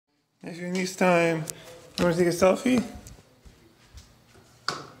If you need time, you want to take a selfie?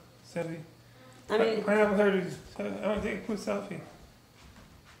 Selfie. I mean, Pineapple hairdo. I want to take a quick selfie.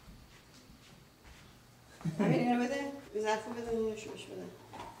 اینو بده. ظرفو بده نونشو بهش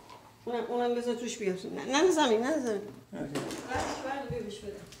بده. اونم بذار توش بیافته. نه زمین. راستش برد بهش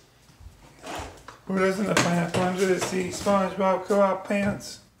بده. Who doesn't have pineapple under the sea? SpongeBob co-op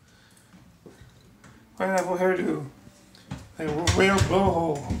pants. Pineapple hairdo. Like a whale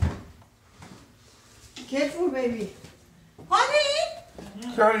blowhole. Careful, baby. Honey!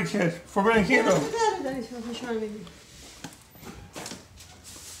 Karate Kid. Forbidden Kingdom.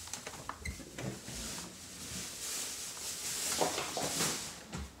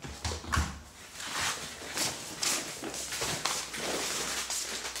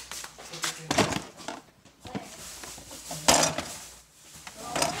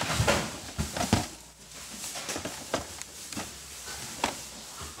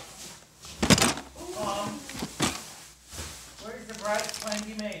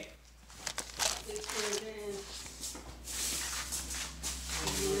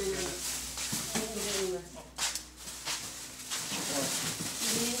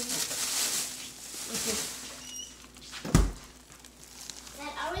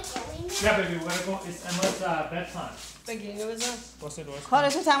 Yeah, baby, we're gonna go. It's Emma's bedtime. بگی اینو بذار. What's it?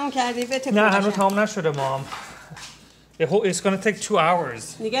 کارتو تموم کردی به نه هنوز تمام نشده مام. It's gonna take 2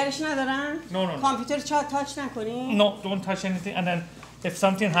 hours. نگرش ندارن؟ No. کامپیوتر تاچ نکنی؟ No, don't touch anything. And then if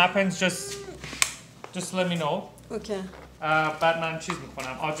something happens, just let me know. Okay. Batman چیز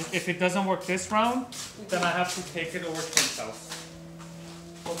میکنم. If it doesn't work this round, then I have to take it over to himself.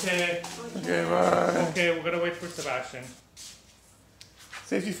 Okay. Okay, bye. Okay, we're gonna wait for Sebastian.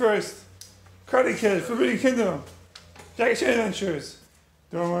 Safety first. Karate Kid. Forbidden Kingdom. Jackie Chan Adventures.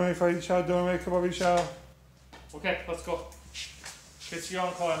 Don't worry, fight shot. Don't worry, kabob shot. Okay, let's go. Kiss your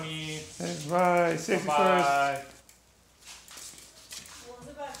uncle and me. Okay, bye. Safety first. Bye.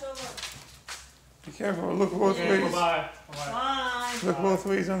 Be careful. Look both ways. Bye. Bye. Look both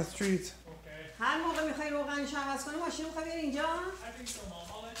ways on the street. Okay. هر موقع میخوای روغنش عوض کنی ماشین میخوای بیاری اینجا؟ I think so, Mom.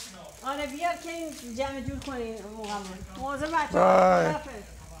 I'll let you know. آره بیار که این جمع جور کنی موقع موضوع بچه Bye.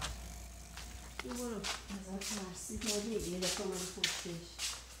 این برو نظر ترسی داری یه دفعه من خوشش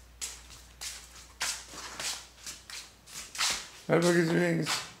Red Bucket's rings.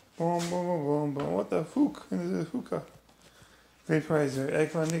 Boom, boom, boom, boom, boom. What the hook? Into the hookah. Vaporizer.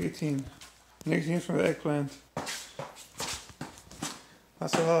 Eggplant nicotine. Nicotine from the eggplant.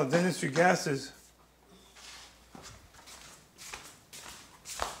 That's a lot of dentistry gases.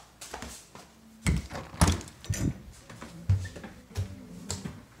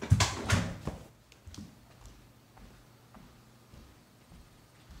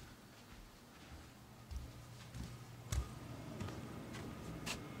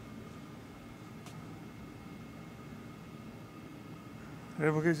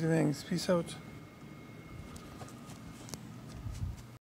 Red Bucket's rings. Peace out.